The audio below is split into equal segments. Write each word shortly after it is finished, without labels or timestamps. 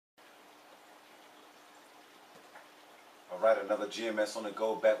Alright, another GMS on the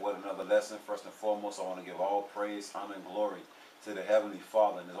go, back with another lesson. First and foremost, I want to give all praise, honor, and glory to the Heavenly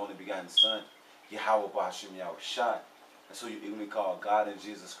Father and His only begotten Son, Yahweh Bashim Yahushai. And so you evenly call God and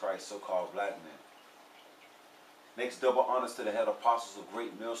Jesus Christ, so-called black man. Next, double honors to the head apostles of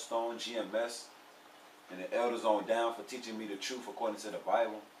Great Millstone, GMS, and the elders on down for teaching me the truth according to the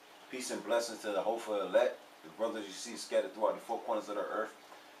Bible. Peace and blessings to the hopeful elect, the brothers you see scattered throughout the four corners of the earth,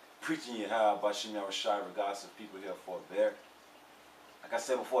 preaching Yahweh Bashim Yahushai regardless of people here for there. Like I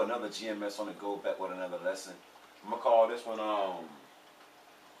said before, another GMS on the go, back with another lesson. I'm going to call this one,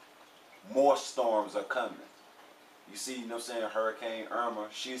 More Storms Are Coming. You see, you know what I'm saying, Hurricane Irma,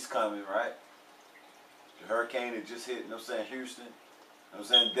 she's coming, right? The hurricane that just hit, you know what I'm saying, Houston, you know what I'm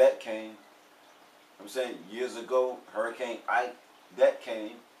saying, that came. You know what I'm saying, years ago, Hurricane Ike, that came. You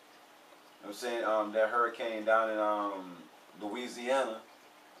know what I'm saying, that hurricane down in Louisiana,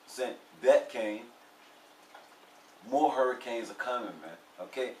 saying that came. More hurricanes are coming, man.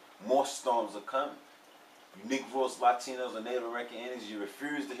 Okay? More storms are coming. You Negroes, Latinos, and Native American Indians, you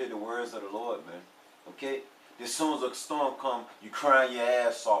refuse to hear the words of the Lord, man. Okay? As soon as a storm comes, you crying your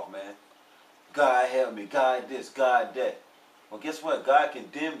ass off, man. God help me. God this. God that. Well, guess what? God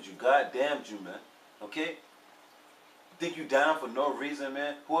condemned you. God damned you, man. Okay? You think you down for no reason,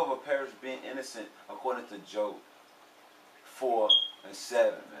 man? Whoever perished being innocent, according to Job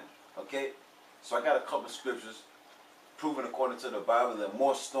 4:7, man. Okay? So I got a couple of scriptures proving according to the Bible that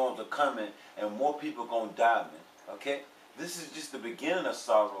more storms are coming and more people gonna die, man. Okay? This is just the beginning of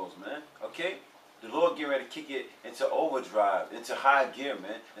sorrows, man. Okay? The Lord getting ready to kick it into overdrive, into high gear,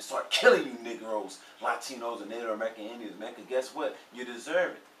 man, and start killing you Negroes, Latinos, and Native American Indians, man. Because guess what? You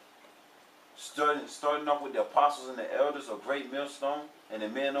deserve it. Starting off with the apostles and the elders of Great Millstone and the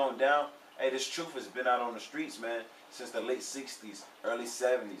men on down. Hey, this truth has been out on the streets, man, since the late 60s, early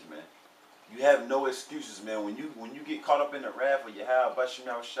 70s, man. You have no excuses, man. When you get caught up in the wrath of Yahweh Bashim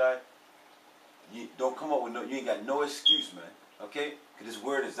Yahushai, you don't come up with you ain't got no excuse, man. Okay? Because this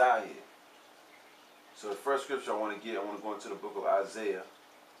word is out here. So the first scripture I want to go into the book of Isaiah.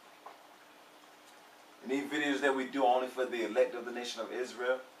 And these videos that we do only for the elect of the nation of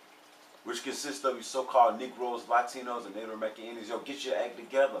Israel, which consists of you so-called Negroes, Latinos, and Native American Indians. Yo, get your act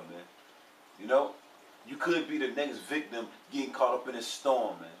together, man. You know? You could be the next victim getting caught up in this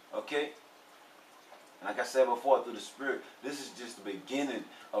storm, man. Okay? And like I said before, through the Spirit, this is just the beginning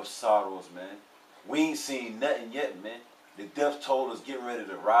of sorrows, man. We ain't seen nothing yet, man. The death toll is getting ready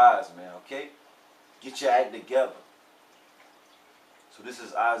to rise, man, okay? Get your act together. So this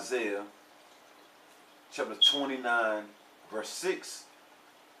is Isaiah chapter 29, verse 6.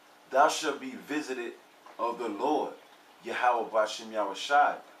 Thou shalt be visited of the Lord, Yahweh Bashim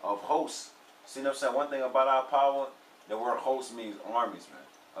Yahushai, of hosts. See what I'm saying? One thing about our power, the word host means armies,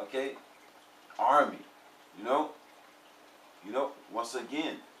 man. Okay? Army. You know, once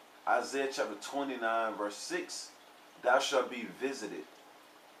again, Isaiah chapter 29, verse 6. Thou shalt be visited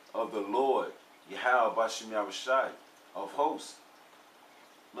of the Lord, Yahweh Bashim Yahushai, of hosts.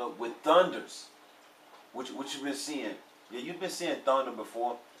 Look, with thunders. What you've been seeing. Yeah, you've been seeing thunder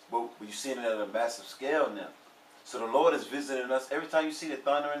before, but you're seeing it at a massive scale now. So the Lord is visiting us. Every time you see the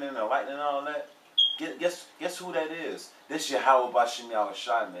thundering and the lightning and all that, guess who that is? This Yahweh Bashim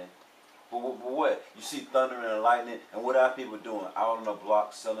Yahushai, man. But what? You see thunder and lightning, and what are people doing? Out on the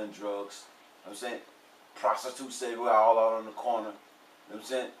block selling drugs. You know what I'm saying? Prostitutes say we're all out on the corner. You know what I'm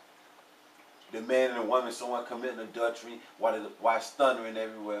saying? The man and the woman, someone committing adultery while it's thundering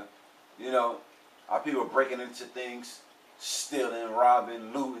everywhere. You know, our people breaking into things, stealing,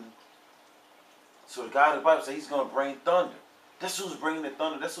 robbing, looting. So the God of the Bible says He's going to bring thunder. That's who's bringing the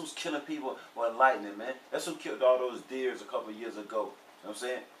thunder. That's who's killing people with lightning, man. That's who killed all those deers a couple of years ago. You know what I'm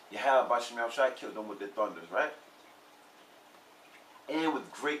saying? Yahweh Bashim Yahushai killed them with the thunders, right? And with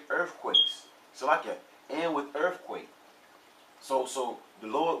great earthquakes. So like that. And with earthquake. So the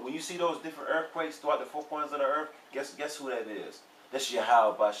Lord, when you see those different earthquakes throughout the four corners of the earth, guess who that is? That's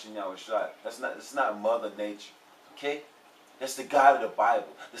Yahweh Bashim Yahushai. That's not Mother Nature. Okay? That's the God of the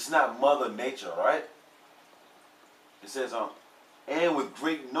Bible. That's not Mother Nature, right? It says and with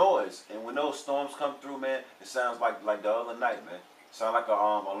great noise. And when those storms come through, man, it sounds like the other night, man. Sound like a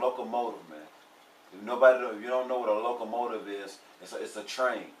locomotive, man. If you don't know what a locomotive is, it's a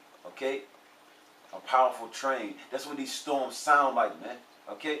train, okay? A powerful train. That's what these storms sound like, man.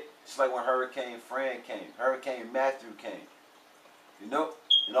 Okay? It's like when Hurricane Fran came, Hurricane Matthew came. You know?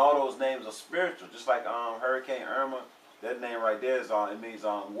 And all those names are spiritual. Just like Hurricane Irma, that name right there is it means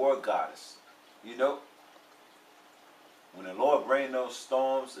war goddess. You know? When the Lord brings those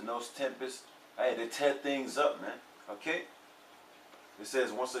storms and those tempests, hey, they tear things up, man. Okay? It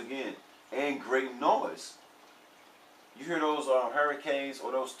says once again, and great noise. You hear those hurricanes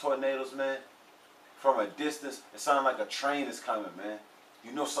or those tornadoes, man? From a distance, it sounds like a train is coming, man.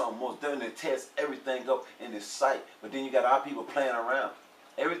 You know something most definitely tears everything up in its sight. But then you got our people playing around.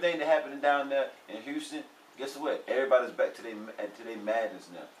 Everything that happening down there in Houston, guess what? Everybody's back to their madness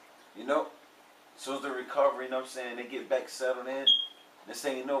now. You know? As soon as they recover, you know what I'm saying, they get back settled in. Next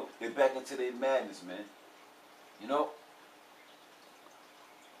thing you know, they're back into their madness, man. You know?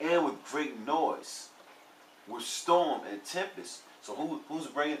 And with great noise, with storm and tempest. So who's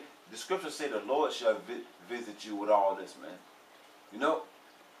bringing? The scriptures say the Lord shall visit you with all this, man. You know?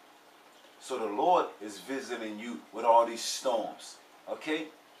 So the Lord is visiting you with all these storms. Okay?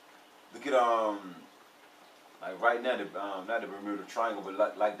 Look at like right now, not the Bermuda Triangle,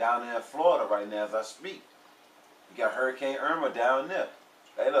 but like down there in Florida right now as I speak. You got Hurricane Irma down there.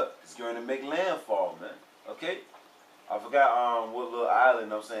 Hey look, it's going to make landfall, man. Okay? I forgot what little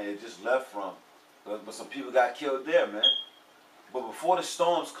island I'm saying it just left from. But some people got killed there, man. But before the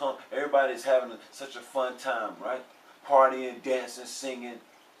storms come, everybody's having such a fun time, right? Partying, dancing, singing,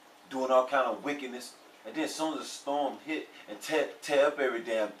 doing all kind of wickedness. And then as soon as the storm hit and tear up every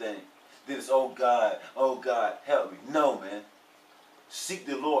damn thing, then it's, oh God, help me. No, man. Seek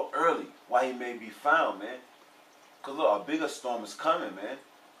the Lord early while he may be found, man. Because look, a bigger storm is coming, man.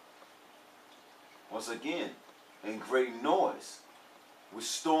 Once again, in great noise, with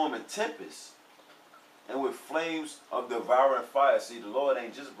storm and tempest, and with flames of devouring fire. See, the Lord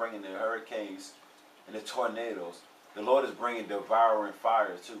ain't just bringing the hurricanes and the tornadoes. The Lord is bringing devouring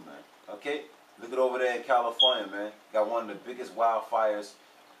fire too, man. Okay? Look at over there in California, man. Got one of the biggest wildfires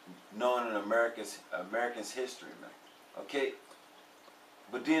known in America's history, man. Okay?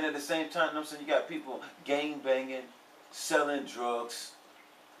 But then at the same time, you know what I'm saying, you got people gang banging, selling drugs,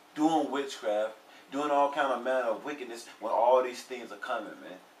 doing witchcraft, doing all kind of manner of wickedness when all these things are coming,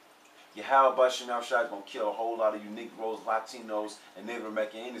 man. Yahweh Shemel Shai is going to kill a whole lot of you Negroes, Latinos, and Native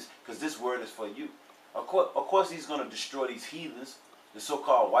American Indians, because this word is for you. Of course he's going to destroy these heathens, the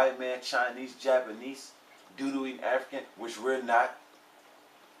so-called white man, Chinese, Japanese, Doodooing African, which we're not.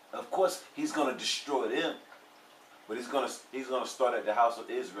 Of course he's going to destroy them, but he's going to start at the house of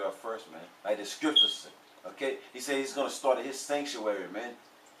Israel first, man, like the scriptures say. Okay? He said he's going to start at his sanctuary, man.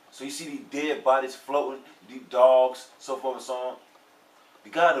 So you see these dead bodies floating, these dogs, so forth and so on. The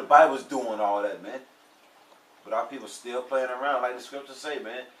God of the Bible's doing all that, man. But our people still playing around like the scriptures say,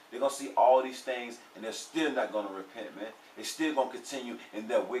 man. They're going to see all these things and they're still not going to repent, man. They're still going to continue in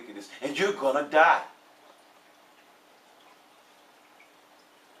their wickedness. And you're going to die.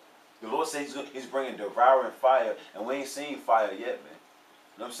 The Lord says he's bringing devouring fire. And we ain't seen fire yet, man.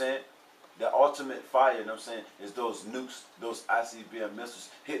 You know what I'm saying? The ultimate fire, you know what I'm saying, is those nukes, those ICBM missiles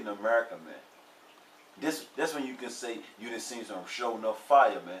hitting America, man. That's when you can say you didn't see some show enough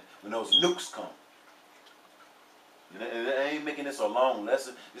fire, man. When those nukes come. And I ain't making this a long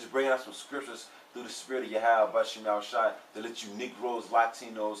lesson. Just bringing out some scriptures through the spirit of Yahweh Shemel Shai to let you Negroes,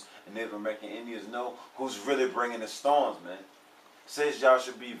 Latinos, and Native American Indians know who's really bringing the storms, man. It says y'all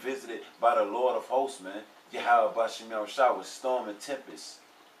should be visited by the Lord of hosts, man. Yahweh Shemel Shai with storm and tempest.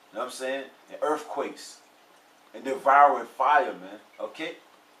 You know what I'm saying? And earthquakes. And devouring fire, man. Okay?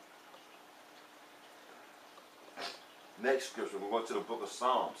 Next scripture, we're going to the book of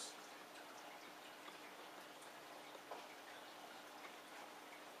Psalms.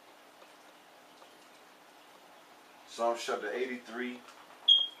 Psalms chapter 83.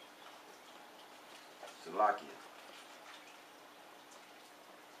 Salakia.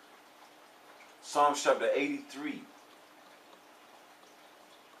 Psalms chapter 83.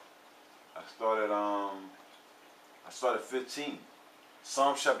 I started 15.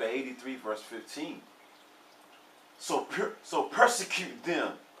 Psalms chapter 83, verse 15. So persecute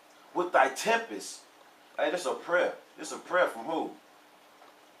them with thy tempest. Hey, that's a prayer. It's a prayer from who?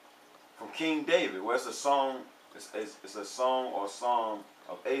 From King David. Well, it's a song. It's a song or song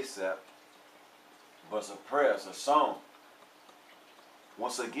of Asaph. But it's a prayer. It's a song.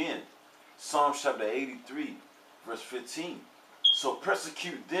 Once again, Psalm chapter 83, verse 15. So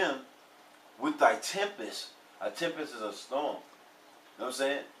persecute them with thy tempest. A tempest is a storm. You know what I'm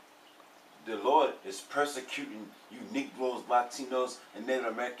saying? The Lord is persecuting you Negroes, Latinos, and Native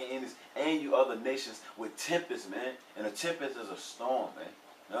American Indians, and you other nations with tempest, man. And a tempest is a storm, man.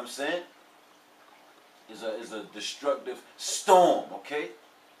 You know what I'm saying? It's a destructive storm, okay?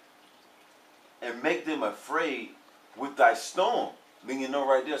 And make them afraid with thy storm. Then you know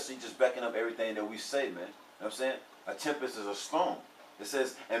right there, see, just backing up everything that we say, man. You know what I'm saying? A tempest is a storm. It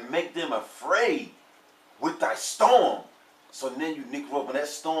says, and make them afraid with thy storm. So then you Negro, when that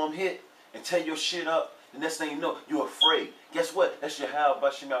storm hit, and tear your shit up, the next thing you know, you're afraid. Guess what? That's your Yahweh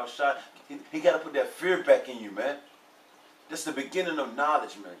Shemel Shai. He got to put that fear back in you, man. That's the beginning of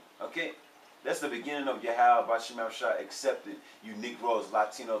knowledge, man. Okay? That's the beginning of Yahweh Bashim Yahushua accepting you Negroes,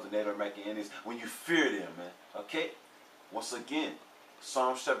 Latinos, and Native American Indians when you fear them, man. Okay? Once again,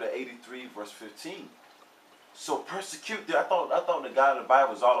 Psalms chapter 83, verse 15. So persecute them. I thought the God of the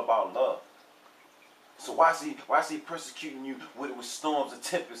Bible was all about love. So why is he persecuting you with storms and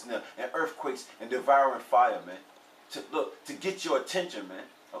tempests and earthquakes and devouring fire, man? To get your attention, man.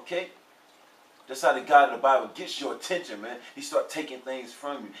 Okay? That's how the God of the Bible gets your attention, man. He start taking things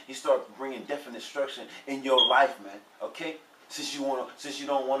from you. He start bringing definite instruction in your life, man. Okay? Since you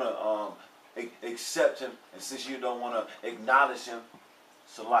don't want to accept him, and since you don't want to acknowledge him,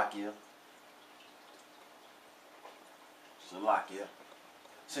 Salakia.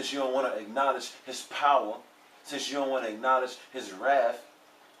 Since you don't want to acknowledge his power, since you don't want to acknowledge his wrath,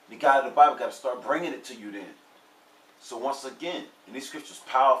 the God of the Bible got to start bringing it to you then. So once again, and these scriptures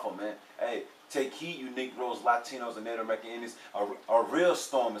powerful, man. Hey, take heed, you Negroes, Latinos, and Native American Indians. A real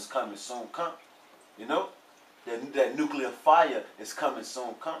storm is coming soon. Come, you know, that nuclear fire is coming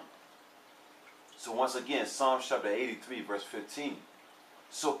soon. Come. So once again, Psalms chapter 83, verse 15.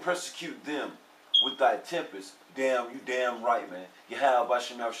 So persecute them with thy tempest. You damn right, man. Yahweh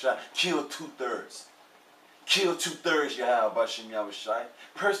Bashim Yahushua, kill 2/3. Kill 2/3, Yahweh Bashim Yahushua.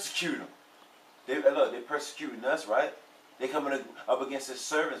 Persecute them. They're persecuting us, right? They're coming up against his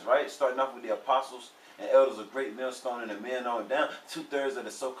servants, right? Starting off with the apostles and elders of great millstone and the men on down. 2/3 of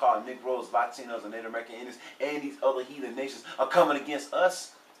the so-called Negroes, Latinos, and Native American Indians and these other heathen nations are coming against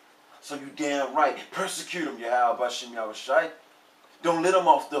us. So you damn right. Persecute them, Yahweh Bashim Yahushua. Don't let them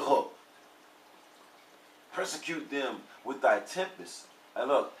off the hook. Persecute them with thy tempest.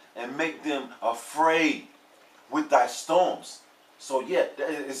 And make them afraid with thy storms. So yeah,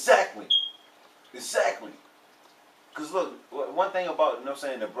 exactly. Because look, one thing about, you know what I'm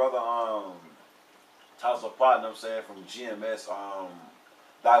saying, the brother Tazapot, you know what I'm saying, from GMS,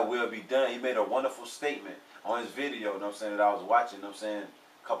 Thy Will Be Done, he made a wonderful statement on his video, you know what I'm saying, that I was watching, you know what I'm saying,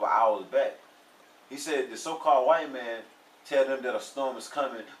 a couple hours back. He said the so-called white man tell them that a storm is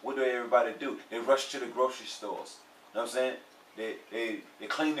coming. What do everybody do? They rush to the grocery stores. You know what I'm saying? They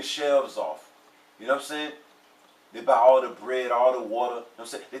clean the shelves off. You know what I'm saying? They buy all the bread, all the water. You know what I'm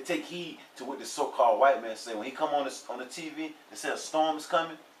saying? They take heed to what the so-called white man say. When he come on the TV, they say a storm is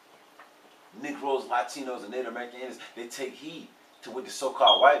coming. Negroes, Latinos, and Native American Indians, they take heed to what the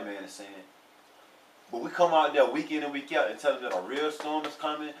so-called white man is saying. But we come out there week in and week out and tell them that a real storm is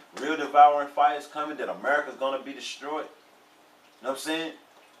coming, real devouring fire is coming, that America's going to be destroyed. You know what I'm saying?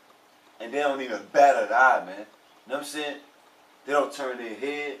 And they don't even bat an eye, man. You know what I'm saying? They don't turn their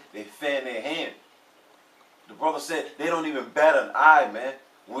head, they fan their hand. The brother said they don't even bat an eye, man,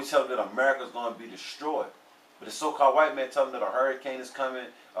 when we tell them that America's going to be destroyed. But the so-called white man tell them that a hurricane is coming,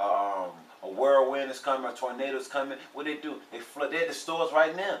 a whirlwind is coming, a tornado is coming. What they do? They're at the stores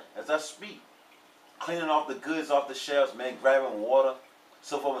right now as I speak. Cleaning off the goods off the shelves, man, grabbing water,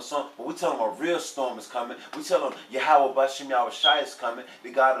 so forth and so on. But we tell them a real storm is coming. We tell them Yahweh Bashim Yahushua is coming.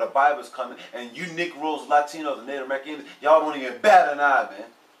 The God of the Bible is coming. And you Negroes, Latinos, and Native American Indians, y'all don't even bat an eye, man.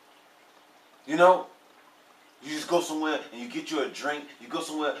 You know? You just go somewhere and you get you a drink. You go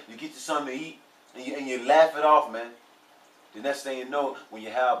somewhere, you get you something to eat, and you laugh it off, man. The next thing you know, when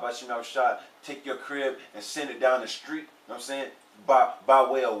Yahweh Bashim Yahushua take your crib and send it down the street, you know what I'm saying,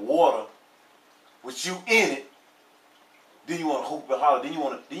 by way of water, with you in it, then you want to hoop and holler. Then you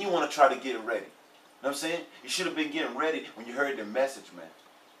want to try to get it ready. You know what I'm saying? You should have been getting ready when you heard the message, man.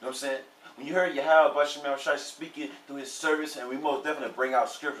 You know what I'm saying? When you heard Yahweh Bashim Yahushua speaking through his service, and we most definitely bring out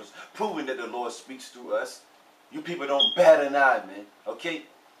scriptures proving that the Lord speaks through us. You people don't bat an eye, man. Okay?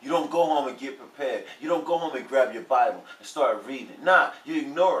 You don't go home and get prepared. You don't go home and grab your Bible and start reading. Nah, you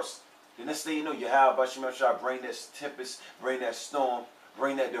ignore us. The next thing you know, Yahweh Bashim Yahushua bring that tempest, bring that storm,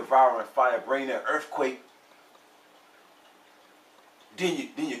 bring that devouring fire, bring that earthquake. Then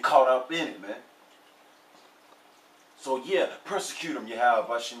you're caught up in it, man. So yeah, persecute them, Yahweh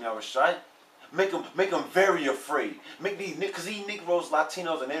Bashim Yahushua. Make them very afraid. Make these, because these Negroes,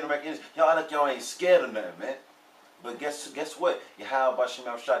 Latinos, and Native Americans, y'all act like y'all ain't scared of nothing, man. But guess what? Yahweh Bashim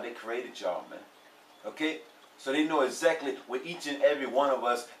Yahushua, they created y'all, man. Okay? So they know exactly what each and every one of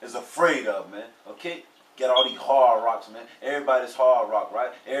us is afraid of, man. Okay? Got all these hard rocks, man. Everybody's hard rock,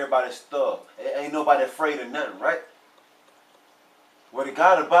 right? Everybody's thug. Ain't nobody afraid of nothing, right? Well, the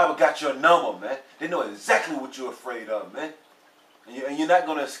God of the Bible got your number, man. They know exactly what you're afraid of, man. And you're not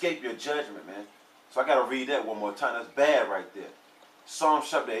going to escape your judgment, man. So I got to read that one more time. That's bad right there. Psalm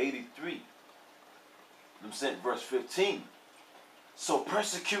chapter 83. I'm saying verse 15. So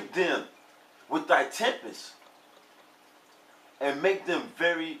persecute them with thy tempest, and make them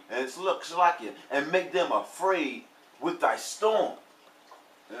and make them afraid with thy storm.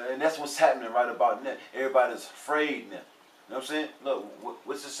 And that's what's happening right about now. Everybody's afraid now. You know what I'm saying? Look,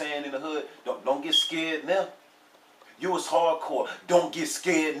 what's the saying in the hood? Don't get scared now. You was hardcore. Don't get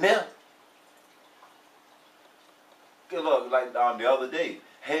scared now. Good luck, like the other day.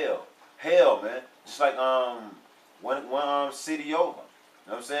 Hell, man. Just like one city over.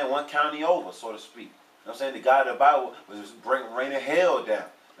 You know what I'm saying? One county over, so to speak. You know what I'm saying? The guy in the Bible was just raining hell down. You know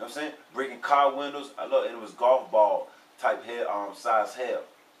what I'm saying? Breaking car windows. Look, and it was golf ball type size hell.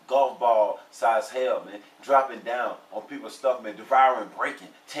 Golf ball size hell, man. Dropping down on people's stuff, man. Devouring, breaking,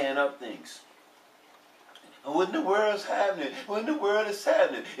 tearing up things. And what in the world is happening? What in the world is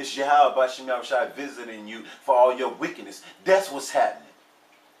happening? It's Yahweh Bashim Yahushua visiting you for all your wickedness. That's what's happening.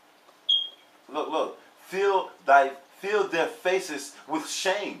 Look. Fill their faces with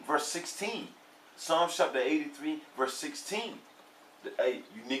shame. Verse 16. Psalm chapter 83, verse 16. Hey,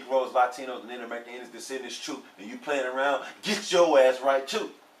 you Negroes, Latinos, and Native Americans, this is true, and you playing around, get your ass right too. You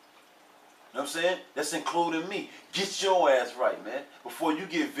know what I'm saying? That's including me. Get your ass right, man, before you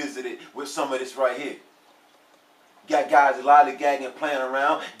get visited with some of this right here. Got guys lollygagging, playing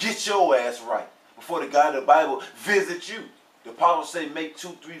around. Get your ass right before the God of the Bible visits you. The Apostle say make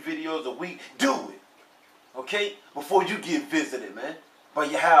 2-3 videos a week. Do it. Okay? Before you get visited, man. By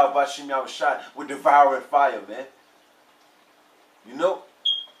Yahweh Bashim Yahushua with devouring fire, man. You know?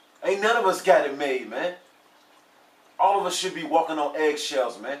 Ain't none of us got it made, man. All of us should be walking on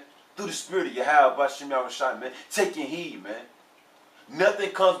eggshells, man. Through the spirit of Yahweh Bashim Yahushua, man. Taking heed, man. Nothing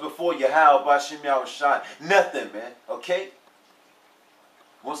comes before Yahweh Bashim Yahushua. Nothing, man. Okay?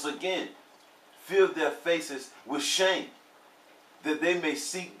 Once again, fill their faces with shame, that they may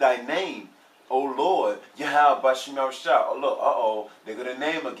seek thy name, O Lord, Yahweh Bashim Yahushua. Oh, look, there go the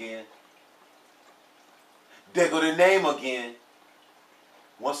name again. There go the name again.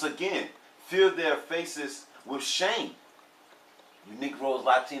 Once again, fill their faces with shame. You Negroes,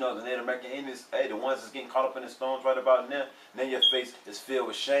 Latinos, and Native American Indians, hey, the ones that's getting caught up in the storms right about now your face is filled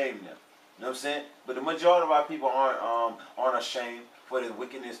with shame now. You know what I'm saying? But the majority of our people aren't ashamed for the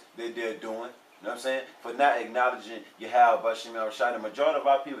wickedness that they're doing. You know what I'm saying? For not acknowledging Yahweh Bashim Yahushua. The majority of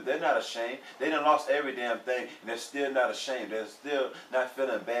our people, they're not ashamed. They done lost every damn thing, and they're still not ashamed. They're still not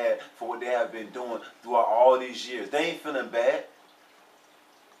feeling bad for what they have been doing throughout all these years. They ain't feeling bad.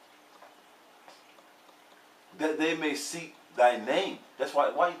 That they may seek thy name. That's why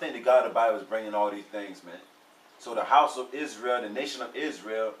you think the God of the Bible is bringing all these things, man? So the house of Israel, the nation of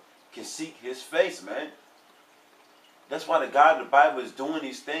Israel, can seek his face, man. That's why the God of the Bible is doing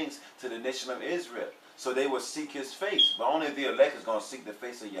these things to the nation of Israel. So they will seek his face. But only the elect is going to seek the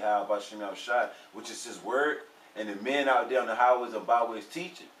face of Yahweh Bashim Yahushua, which is his word, and the men out there on the highways and byways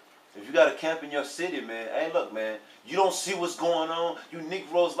teaching. If you got a camp in your city, man, hey, look, man, you don't see what's going on. You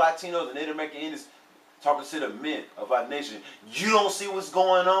Negroes, Latinos, and Native American Indians, talking to the men of our nation, you don't see what's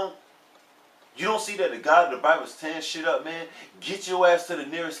going on? You don't see that the God of the Bible is tearing shit up, man? Get your ass to the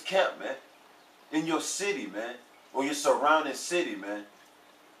nearest camp, man. In your city, man. Or your surrounding city, man.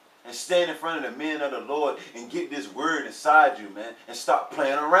 And stand in front of the men of the Lord and get this word inside you, man. And stop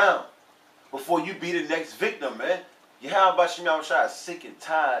playing around before you be the next victim, man. Yahweh Bashim Yahushua is sick and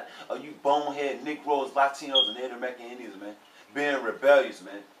tired of you bonehead Negroes, Latinos, and Native American Indians, man. Being rebellious,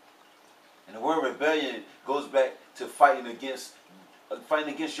 man. And the word rebellion goes back to fighting against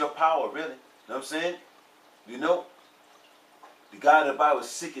your power, really. You know what I'm saying? You know? The God of the Bible is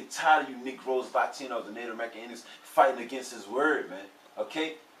sick and tired of you Negroes, Latinos, and Native American Indians fighting against his word, man.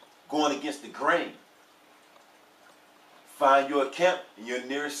 Okay? Going against the grain. Find your camp in your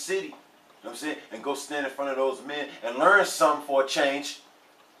nearest city. You know what I'm saying? And go stand in front of those men and learn something for a change.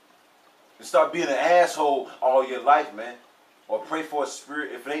 And start being an asshole all your life, man. Or pray for a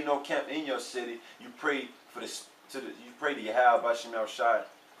spirit. If there ain't no camp in your city, you pray for you pray to Yahweh Bashim Yahushua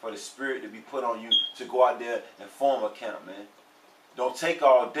for the spirit to be put on you to go out there and form a camp, man. Don't take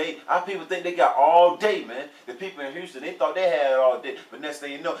all day. Our people think they got all day, man. The people in Houston, they thought they had it all day. But next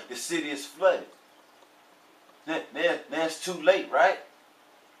thing you know, the city is flooded. Now it's too late, right?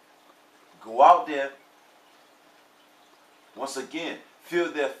 Go out there. Once again,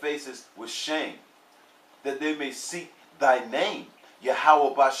 fill their faces with shame, that they may seek thy name,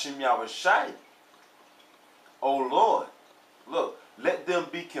 Yahweh Bashim Yahushua. O Lord, look, let them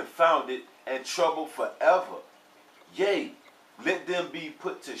be confounded and troubled forever. Yea, let them be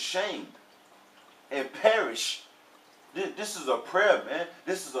put to shame and perish. This is a prayer, man.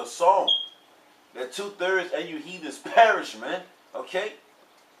 This is a song. That 2/3 of you heathens perish, man. Okay?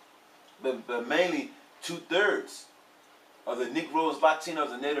 But mainly 2/3 of the Negroes,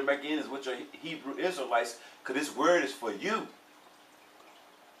 Latinos, and Native American Indians, which are Hebrew Israelites, because this word is for you.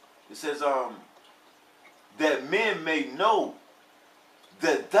 It says, that men may know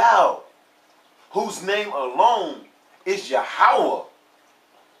that thou, whose name alone is Yahweh,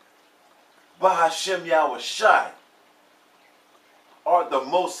 Bahashem Yahushai, art the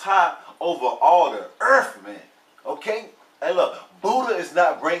most high over all the earth, man. Okay? Hey, look, Buddha is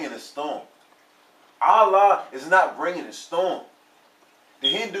not bringing a storm. Allah is not bringing a storm. The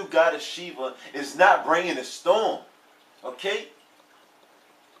Hindu goddess Shiva is not bringing a storm. Okay?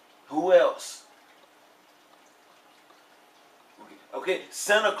 Who else? Okay,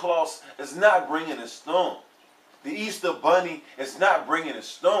 Santa Claus is not bringing a storm. The Easter Bunny is not bringing a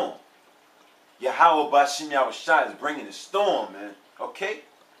storm. Yahweh Bashim Yahushai is bringing a storm, man. Okay?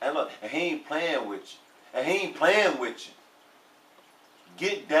 And look, and he ain't playing with you. And he ain't playing with you.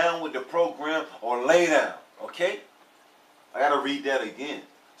 Get down with the program or lay down. Okay? I got to read that again.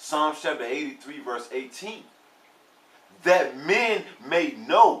 Psalm chapter 83, verse 18. That men may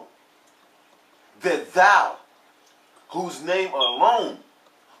know that thou, whose name alone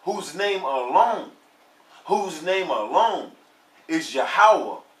is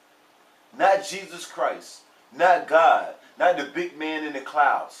Yahweh, not Jesus Christ, not God, not the big man in the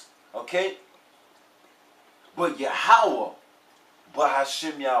clouds, okay? But Yahweh,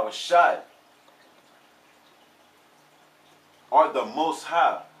 Bahashem Yahushai, are the most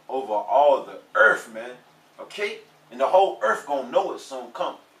high over all the earth, man, okay? And the whole earth gonna know it soon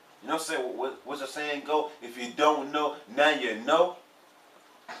come. You know what I'm saying? What's the saying go? If you don't know, now you know.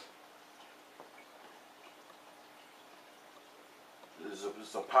 This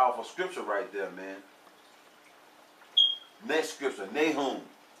is a powerful scripture right there, man. Next scripture, Nahum,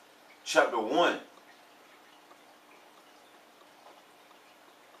 chapter 1.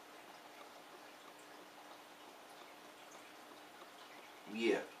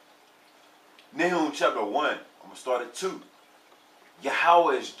 Yeah. Nahum chapter 1. I'm going to start at 2.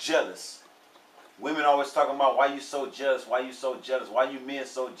 Yahweh is jealous. Women always talking about why you so jealous, why you so jealous, why you men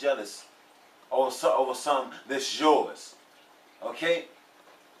so jealous over something that's yours. Okay?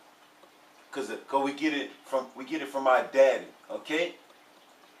 Cause we get it from our daddy. Okay?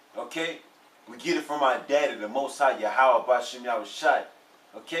 Okay? We get it from our daddy, the Most High Yahweh Bashim Yahushai.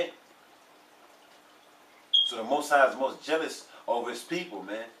 Okay? So the Most High is most jealous over his people,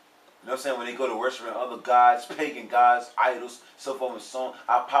 man. You know what I'm saying? When they go to worshiping other gods, pagan gods, idols, so forth and so on,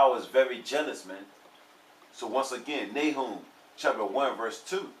 our power is very jealous, man. So once again, Nahum chapter 1, verse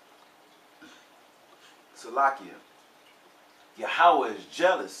 2. Salakia. Yahweh is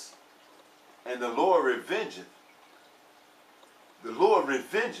jealous, and the Lord revengeth. The Lord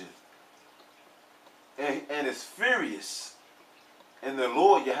revengeth, and is furious. And the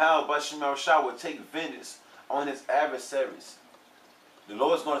Lord, Yahweh Bashim Yahushai, will take vengeance on his adversaries. The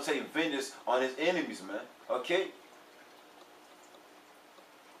Lord's going to take vengeance on his enemies, man. Okay?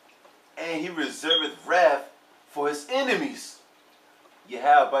 And he reserveth wrath for his enemies.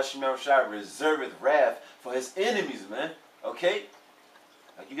 Yahweh Bashim Yahushai reserveth wrath for his enemies, man. Okay?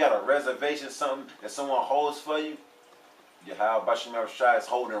 Like you got a reservation, something that someone holds for you. Yahweh Bashim Yahushai is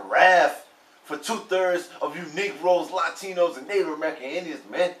holding wrath for 2/3 of you Negroes, Latinos, and Native American Indians,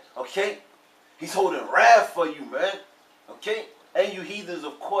 man. Okay? He's holding wrath for you, man. Okay? And you heathens,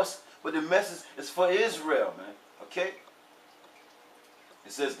 of course, but the message is for Israel, man. Okay?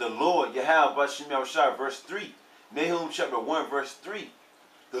 It says, the Lord, Yahweh Bashim Yahushai, verse 3. Nahum chapter 1, verse 3.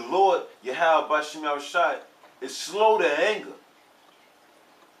 The Lord, Yahweh Bashim Yahushai, is slow to anger,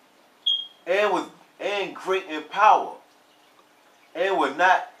 and great in power, and will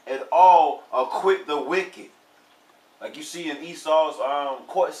not at all acquit the wicked. Like you see in Esau's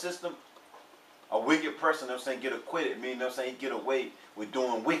court system, a wicked person, you know what I'm saying, get acquitted. Meaning, you know what I'm saying, he get away with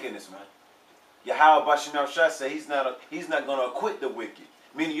doing wickedness, man. Yahweh Bashim Yahushai said he's not going to acquit the wicked.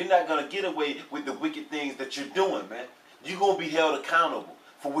 Meaning you're not going to get away with the wicked things that you're doing, man. You're going to be held accountable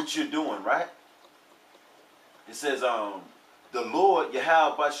for what you're doing, right? It says, the Lord,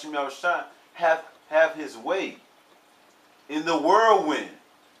 Yahweh Bashim Yahushai, have his way in the whirlwind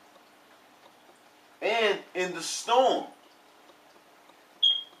and in the storm.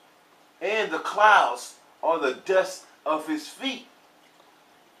 And the clouds are the dust of his feet.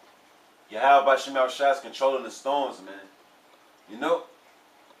 Yahweh Bashim Yahushai is controlling the storms, man. You know?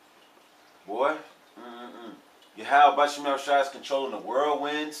 Boy. Yahweh Bashim Yahushai is controlling the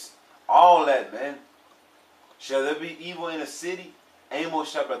whirlwinds. All that, man. Shall there be evil in a city?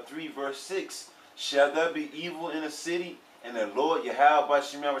 Amos chapter 3, verse 6. Shall there be evil in a city, and the Lord Yahweh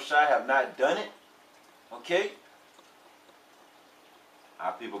Bashim Yahushai have not done it? Okay?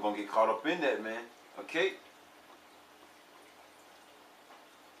 Our people going to get caught up in that, man. Okay?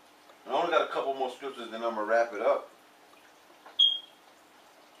 I only got a couple more scriptures, then I'm going to wrap it up.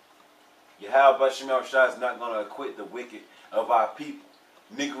 Yahweh Shemel Shai is not going to acquit the wicked of our people.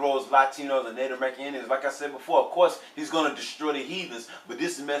 Negroes, Latinos, and Native American Indians. Like I said before, of course, he's going to destroy the heathens. But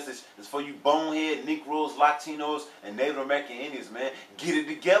this message is for you bonehead Negroes, Latinos, and Native American Indians, man. Get it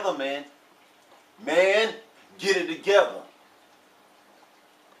together, man. Man, get it together.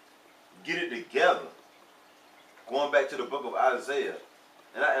 Get it together. Going back to the book of Isaiah.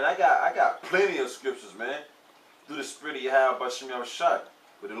 And I got plenty of scriptures, man. Through the spirit of Yahweh by Shemel Shai.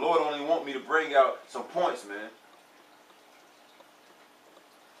 But the Lord only want me to bring out some points, man.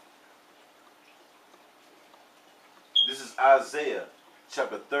 This is Isaiah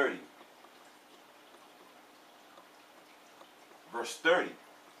chapter 30. Verse 30.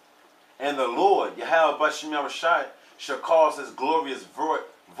 And the Lord, Yahweh by Shemel Shai, shall cause his glorious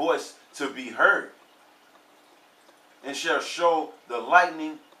voice to be heard, and shall show the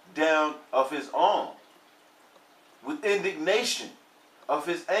lightning down of his arm, with indignation of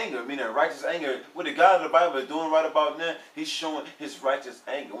his anger, meaning righteous anger. What the God of the Bible is doing right about now, he's showing his righteous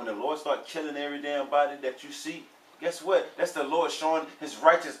anger. When the Lord starts killing every damn body that you see, guess what? That's the Lord showing his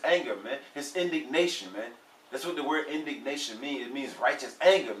righteous anger, man. His indignation, man. That's what the word indignation means. It means righteous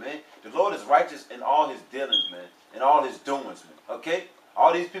anger, man. The Lord is righteous in all his dealings, man, in all his doings, man. Okay?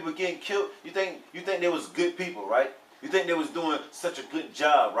 All these people getting killed, you think they was good people, right? You think they was doing such a good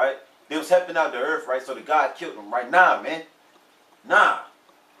job, right? They was helping out the earth, right? So the God killed them, right? Nah, man. Nah.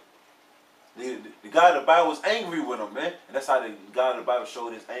 The God of the Bible was angry with them, man. And that's how the God of the Bible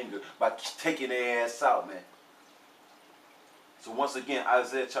showed his anger, by taking their ass out, man. So once again,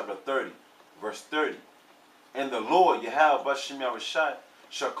 Isaiah chapter 30, verse 30. And the Lord, Yahweh Bashim Yahushai,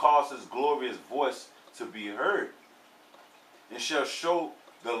 shall cause his glorious voice to be heard, and shall show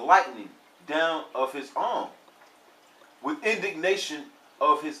the lightning down of his arm, with indignation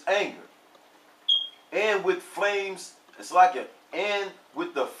of his anger, and with flames, it's like it, and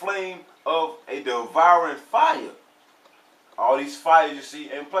with the flame of a devouring fire. All these fires you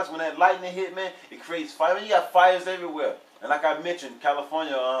see, and plus when that lightning hit, man, it creates fire. I mean, you got fires everywhere. And like I mentioned,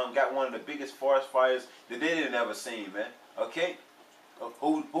 California got one of the biggest forest fires that they didn't ever see, man. Okay?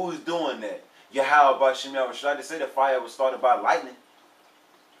 Who's doing that? Yahweh Bashim Yahushai. They say the fire was started by lightning.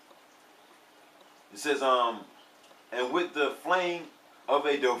 It says, and with the flame of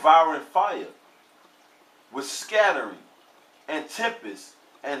a devouring fire, with scattering and tempest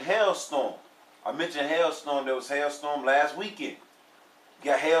and hailstorm. I mentioned hailstorm. There was hailstorm last weekend.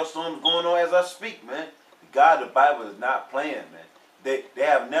 Got hailstorms going on as I speak, man. The God of the Bible is not playing, man. They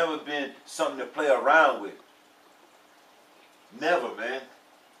have never been something to play around with. Never, man.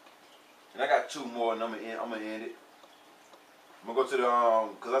 And I got two more, and I'm gonna end it. I'm gonna go to the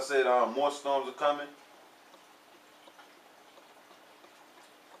because I said more storms are coming.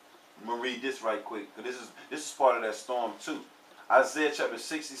 I'm gonna read this right quick, because this is part of that storm too. Isaiah chapter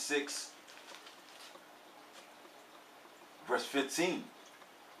 66, verse 15.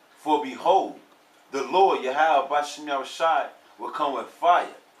 For behold, the Lord Yahweh Bashim Yahushai will come with fire.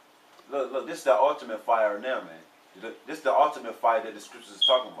 Look, this is the ultimate fire now, man. This is the ultimate fire that the scriptures is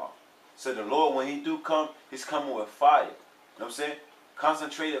talking about. So the Lord, when he do come, he's coming with fire. You know what I'm saying?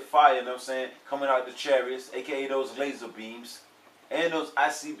 Concentrated fire, you know what I'm saying? Coming out the chariots, aka those laser beams. And those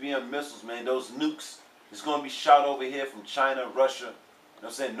ICBM missiles, man, those nukes. It's going to be shot over here from China, Russia, you know what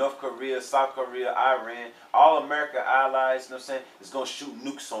I'm saying, North Korea, South Korea, Iran. All America allies, you know what I'm saying, is going to shoot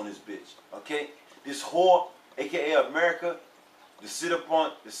nukes on this bitch. Okay? This whore, aka America, to sit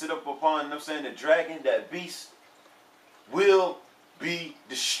upon, you know what I'm saying, the dragon, that beast, will be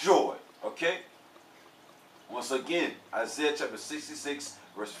destroyed. Okay? Once again, Isaiah chapter 66,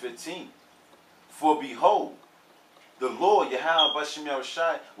 verse 15. For behold, the Lord, Yahweh Bashim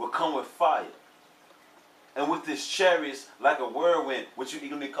Yahushai, will come with fire, and with his chariots like a whirlwind, which you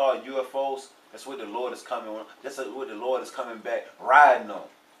eagerly call UFOs. That's what the Lord is coming on. That's what the Lord is coming back riding on,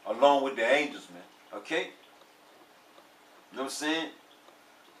 along with the angels, man. Okay? You know what I'm saying?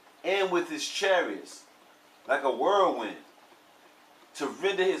 And with his chariots like a whirlwind, to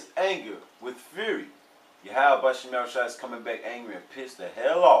render his anger with fury. Yahweh Bashim Yahushai is coming back angry and pissed the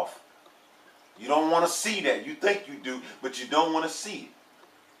hell off. You don't want to see that. You think you do, but you don't want to see it.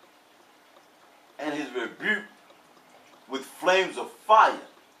 And his rebuke with flames of fire.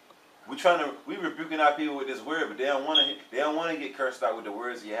 We rebuking our people with this word, but they don't want to get cursed out with the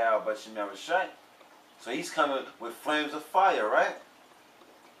words of Yahweh Bashim Yahushai. So he's coming with flames of fire, right?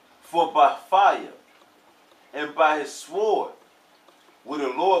 For by fire and by his sword will the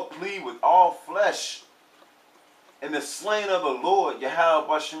Lord plead with all flesh. And the slain of the Lord, Yahweh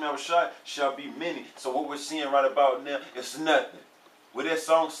Bashim Yahushai, shall be many. So what we're seeing right about now is nothing. What that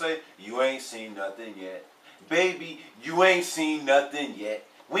song say? You ain't seen nothing yet. Baby, you ain't seen nothing yet.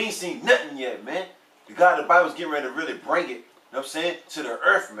 We ain't seen nothing yet, man. The God of the Bible's getting ready to really bring it, you know what I'm saying, to the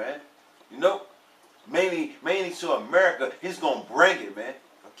earth, man. You know, mainly to America, he's going to bring it, man.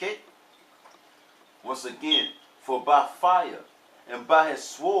 Okay? Once again, for by fire and by his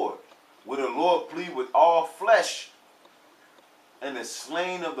sword will the Lord plead with all flesh. And the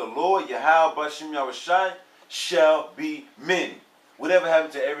slain of the Lord, Yahweh Bashim Yahushai, shall be many. Whatever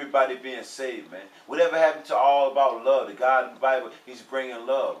happened to everybody being saved, man? Whatever happened to all about love? The God in the Bible, he's bringing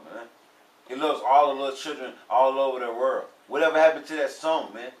love, man. He loves all the little children all over the world. Whatever happened to that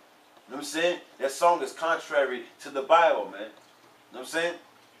song, man? You know what I'm saying? That song is contrary to the Bible, man. You know what I'm saying?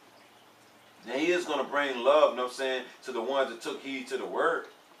 Now he is going to bring love, you know what I'm saying, to the ones that took heed to the word.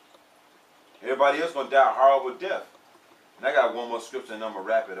 Everybody else going to die a horrible death. And I got one more scripture and I'm going to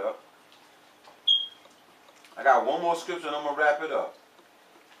wrap it up. I got one more scripture and I'm going to wrap it up.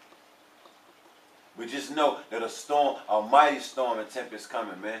 But just know that a storm, a mighty storm and tempest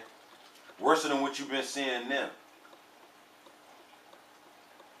coming, man. Worse than what you've been seeing now.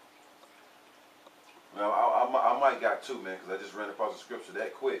 Well, I might got two, man, because I just ran across the scripture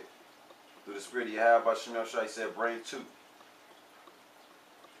that quick. Through the spirit you have by Shem Yahushua, he said, bring two.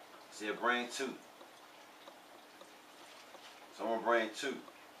 He said, bring two. So I'm going to bring two.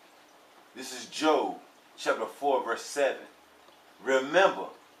 This is Job, chapter 4, verse 7. Remember,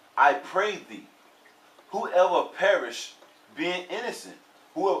 I pray thee, whoever perished being innocent,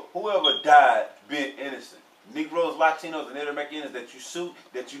 whoever died being innocent, Negroes, Latinos, and Native Americans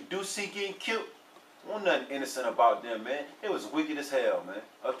that you do see getting killed, wasn't nothing innocent about them, man. It was wicked as hell, man.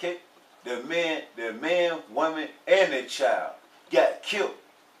 Okay? Their man, woman, and their child got killed.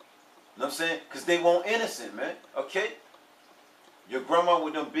 You know what I'm saying? Because they weren't innocent, man. Okay? Your grandma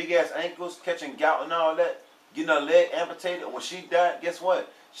with them big-ass ankles, catching gout and all that, getting her leg amputated. When she died, guess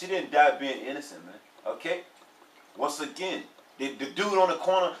what? She didn't die being innocent, man. Okay? Once again, the dude on the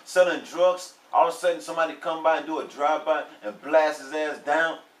corner selling drugs, all of a sudden somebody come by and do a drive-by and blast his ass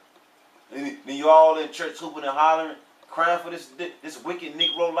down. And then you all in church hooping and hollering, crying for this wicked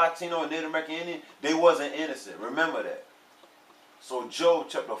Negro, Latino, and Native American Indian. They wasn't innocent. Remember that. So Job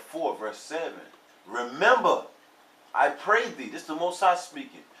chapter 4, verse 7. Remember, I pray thee. This is the Most High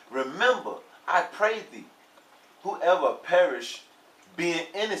speaking. Remember, I pray thee, whoever perished being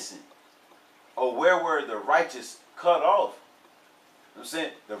innocent, or where were the righteous cut off? You know what I'm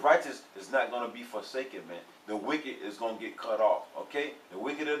saying? The righteous is not going to be forsaken, man. The wicked is going to get cut off, okay? The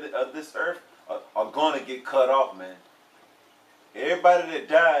wicked of this earth are going to get cut off, man. Everybody that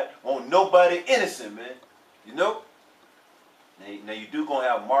died, won't nobody innocent, man. You know? Now you do going to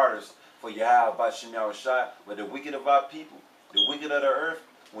have martyrs for Yahweh by Shem Yahushua, but the wicked of our people, the wicked of the earth,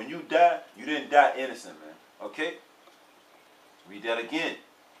 when you die, you didn't die innocent, man. Okay? Read that again.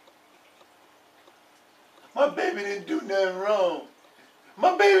 My baby didn't do nothing wrong.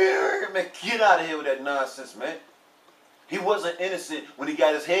 My baby didn't hurt, man. Get out of here with that nonsense, man. He wasn't innocent when he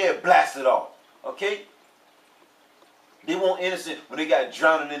got his head blasted off. Okay? They weren't innocent when they got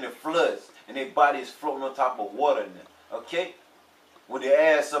drowning in the floods and their body is floating on top of water now. Okay? With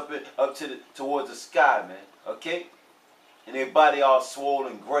their ass towards the sky, man. Okay? And their body all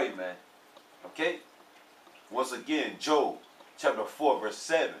swollen gray, man. Okay? Once again, Job chapter 4, verse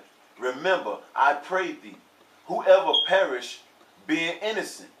 7. Remember, I pray thee, whoever perished being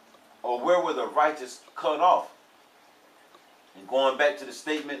innocent, or where were the righteous cut off? And going back to the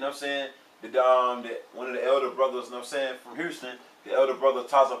statement, you know what I'm saying, that one of the elder brothers, you know what I'm saying, from Houston, the elder brother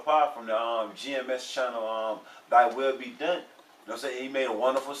Tazapah from the GMS channel, Thy Will Be Done. You know what I'm saying? He made a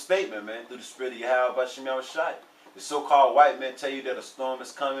wonderful statement, man, through the spirit of Yahweh by Shem Yahushua. The so-called white men tell you that a storm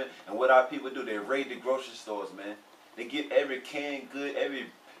is coming, and what our people do, they raid the grocery stores, man. They get every canned good, every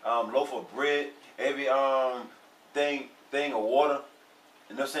loaf of bread, every thing of water,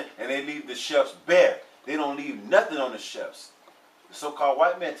 you know what I'm saying? And they leave the shelves bare. They don't leave nothing on the shelves. The so-called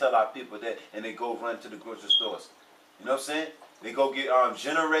white men tell our people that, and they go run to the grocery stores. You know what I'm saying? They go get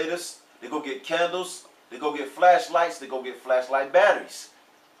generators, they go get candles, they go get flashlights, they go get flashlight batteries.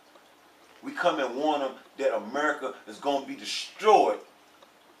 We come and warn them that America is going to be destroyed.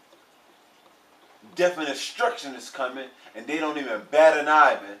 Death and destruction is coming, and they don't even bat an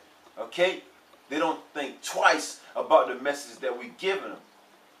eye, man. Okay? They don't think twice about the message that we giving them.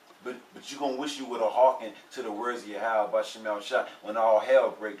 But you're going to wish you would have hearkened to the words of Yahweh by Shem Yahushua when all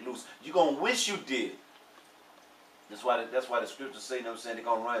hell break loose. You're going to wish you did. That's why the scriptures say, you know what I'm saying, they're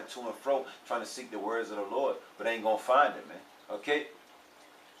going to run to and fro trying to seek the words of the Lord, but they ain't going to find it, man. Okay?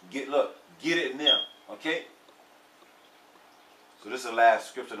 Get it now. Okay? So this is the last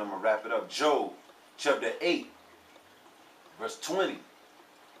scripture and I'm going to wrap it up. Job chapter 8, verse 20.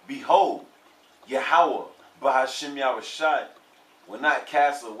 Behold, Yahweh, by Hashem Yahushua, will not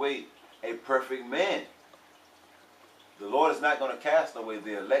cast away a perfect man. The Lord is not going to cast away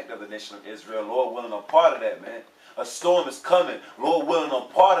the elect of the nation of Israel. Lord willing, I'm part of that, man. A storm is coming. Lord willing, I'm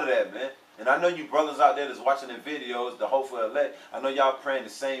part of that, man. And I know you brothers out there that's watching the videos, the hopeful elect, I know y'all praying the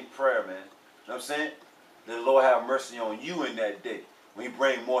same prayer, man. You know what I'm saying? That the Lord have mercy on you in that day when he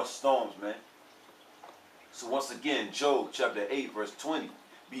bring more storms, man. So once again, Job chapter 8, verse 20.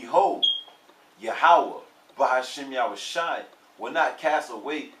 Behold, Yahweh, Bahashem Yahushai, will not cast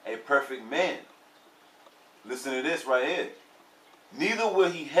away a perfect man. Listen to this right here. Neither will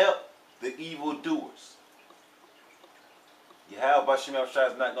he help the evildoers. Yahweh Bahashem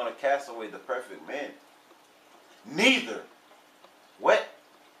Yahushai is not going to cast away the perfect man. Neither. What?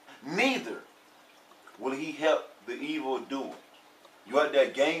 Neither will he help the evildoer. You out there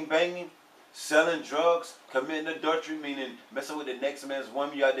gang banging, selling drugs, committing adultery, meaning messing with the next man's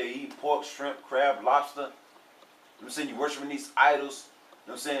woman. You out there eating pork, shrimp, crab, lobster. You know what I'm saying? You worshiping these idols.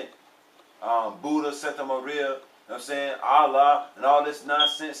 You know what I'm saying? Buddha, Santa Maria, you know what I'm saying? Allah, and all this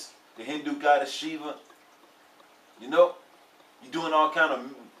nonsense. The Hindu goddess Shiva. You know? You're doing all kind of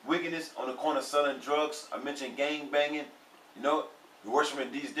wickedness on the corner selling drugs. I mentioned gang banging. You know? You're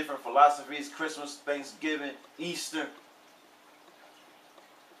worshiping these different philosophies, Christmas, Thanksgiving, Easter.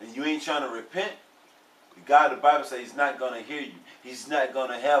 And you ain't trying to repent. The God of the Bible says he's not going to hear you. He's not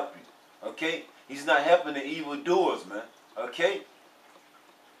going to help you. Okay? He's not helping the evildoers, man. Okay?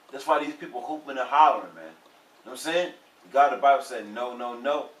 That's why these people hooping and hollering, man. You know what I'm saying? The God of the Bible said, no, no,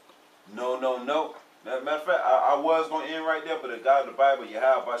 no. No, no, no. Matter of fact, I was going to end right there, but the God of the Bible,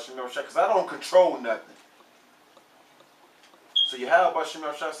 Yahweh Bahashem Yahushai, because I don't control nothing. So Yahweh Bahashem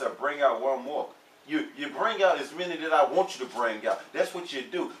Yahushai said, bring out one more. You bring out as many that I want you to bring out. That's what you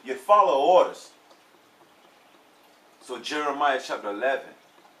do. You follow orders. So Jeremiah chapter 11,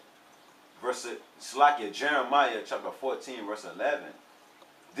 Jeremiah chapter 14, verse 11.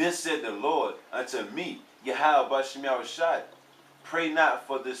 Then said the Lord unto me, Yahweh Bahashem Yahushai, pray not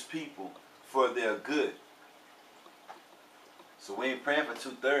for this people, for their good. So we ain't praying for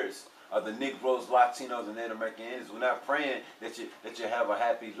 2/3 of the Negroes, Latinos, and Native American Indians. We're not praying that you have a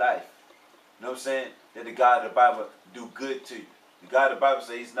happy life. You know what I'm saying? That the God of the Bible do good to you. The God of the Bible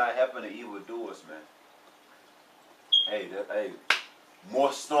says he's not helping the evildoers, man. Hey,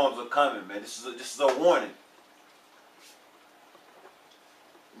 more storms are coming, man. This is a warning.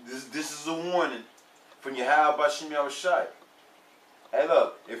 This is a warning from Yahweh Bahashem Yahushai. Hey,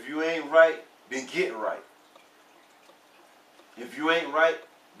 look, if you ain't right, then get right. If you ain't right,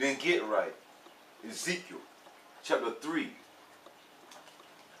 then get right. Ezekiel chapter 3,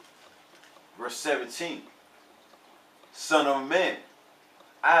 verse 17. Son of man,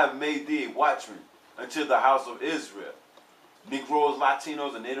 I have made thee a watchman unto the house of Israel. Negroes,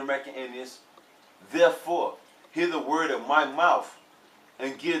 Latinos, and Native American Indians. Therefore, hear the word of my mouth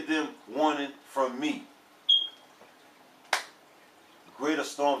and give them warning from me. Greater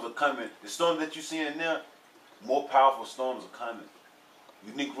storms are coming. The storms that you see in there, more powerful storms are coming.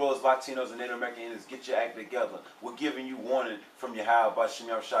 You Negroes, Latinos, and Native American Indians, get your act together. We're giving you warning from Yahweh Bahashem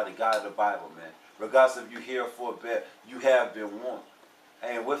Yahushai, the God of the Bible, man. Regardless if you hear for a bet, you have been warned.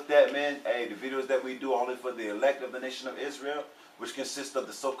 And with that, man, hey, the videos that we do are only for the elect of the nation of Israel, which consists of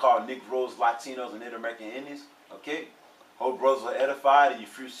the so-called Negroes, Latinos, and Native American Indians. Okay? Hope brothers are edified, and you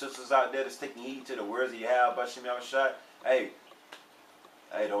few sisters out there that's taking heed to the words of Yahweh Bahashem Yahushai. Hey,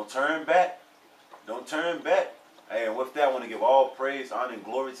 don't turn back. Don't turn back. Hey, and with that, I want to give all praise, honor, and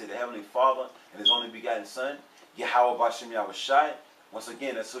glory to the Heavenly Father and His only begotten Son, Yahweh Bahashem Yahushai. Once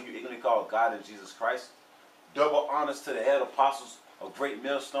again, that's who you ignorantly call God and Jesus Christ. Double honors to the head apostles of Great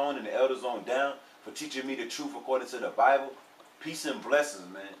Millstone and the elders on down for teaching me the truth according to the Bible. Peace and blessings,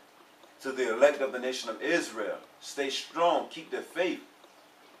 man. To the elect of the nation of Israel. Stay strong. Keep the faith.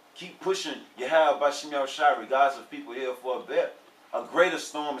 Keep pushing Yahweh Bahashem Yahushai regardless of people here for a bet. A greater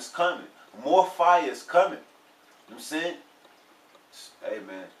storm is coming. More fire is coming. You know what I'm saying? Hey,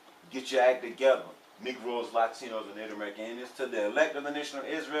 man. Get your act together. Negroes, Latinos, and Native American Indians. To the elect of the nation of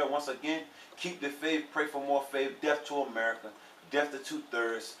Israel, once again, keep the faith. Pray for more faith. Death to America. Death to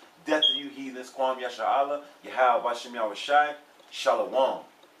 2/3. Death to you heathens. Kwam Yasha Allah. Yahweh Bahashem Yahushai. Shalom.